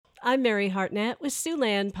I'm Mary Hartnett with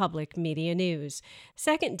Siouxland Public Media News.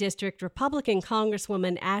 2nd District Republican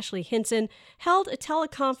Congresswoman Ashley Hinson held a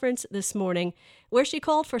teleconference this morning where she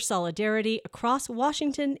called for solidarity across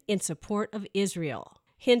Washington in support of Israel.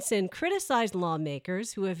 Hinson criticized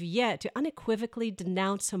lawmakers who have yet to unequivocally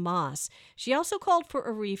denounce Hamas. She also called for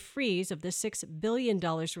a refreeze of the $6 billion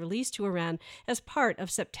released to Iran as part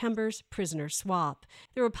of September's prisoner swap.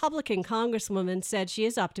 The Republican Congresswoman said she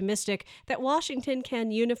is optimistic that Washington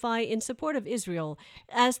can unify in support of Israel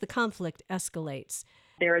as the conflict escalates.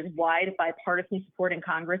 There is wide bipartisan support in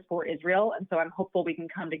Congress for Israel, and so I'm hopeful we can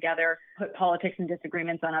come together, put politics and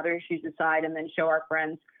disagreements on other issues aside, and then show our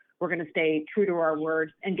friends we're going to stay true to our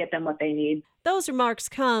word and get them what they need. Those remarks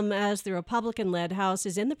come as the Republican-led House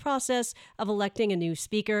is in the process of electing a new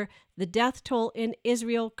speaker. The death toll in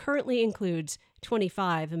Israel currently includes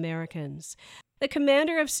 25 Americans. The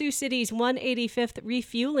commander of Sioux City's 185th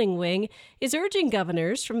Refueling Wing is urging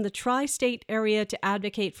governors from the tri-state area to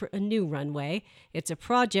advocate for a new runway. It's a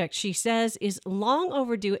project, she says, is long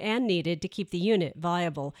overdue and needed to keep the unit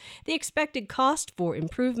viable. The expected cost for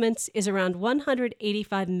improvements is around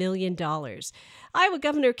 $185 million. Iowa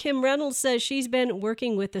Governor Kim Reynolds says she's been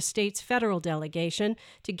working with the state's federal delegation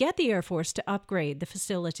to get the Air Force to upgrade the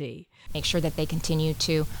facility. Make sure that they continue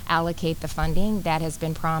to allocate the funding that has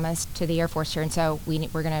been promised to the Air Force here. And so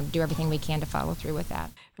we're going to do everything we can to follow through with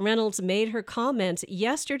that. Reynolds made her comments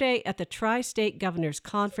yesterday at the Tri-State Governors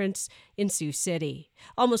Conference in Sioux City.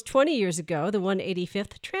 Almost 20 years ago, the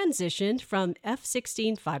 185th transitioned from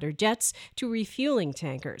F-16 fighter jets to refueling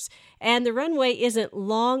tankers, and the runway isn't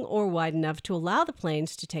long or wide enough to allow the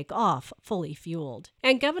planes to take off fully fueled.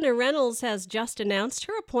 And Governor Reynolds has just announced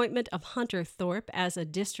her appointment of Hunter Thorpe as a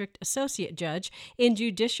district associate judge in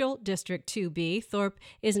Judicial District 2B. Thorpe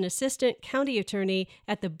is an assistant county attorney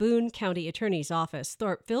at the Boone County Attorney's Office.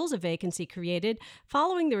 Thorpe fills a vacancy created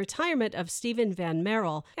following the retirement of Stephen Van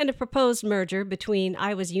Merrill and a proposed merger between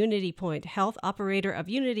Iowa's Unity Point Health, operator of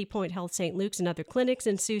Unity Point Health St. Luke's and other clinics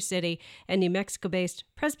in Sioux City, and New Mexico-based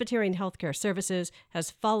Presbyterian Healthcare Services,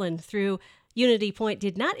 has fallen through. Unity Point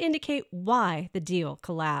did not indicate why the deal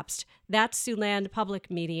collapsed. That's Siouxland Public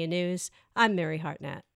Media News. I'm Mary Hartnett.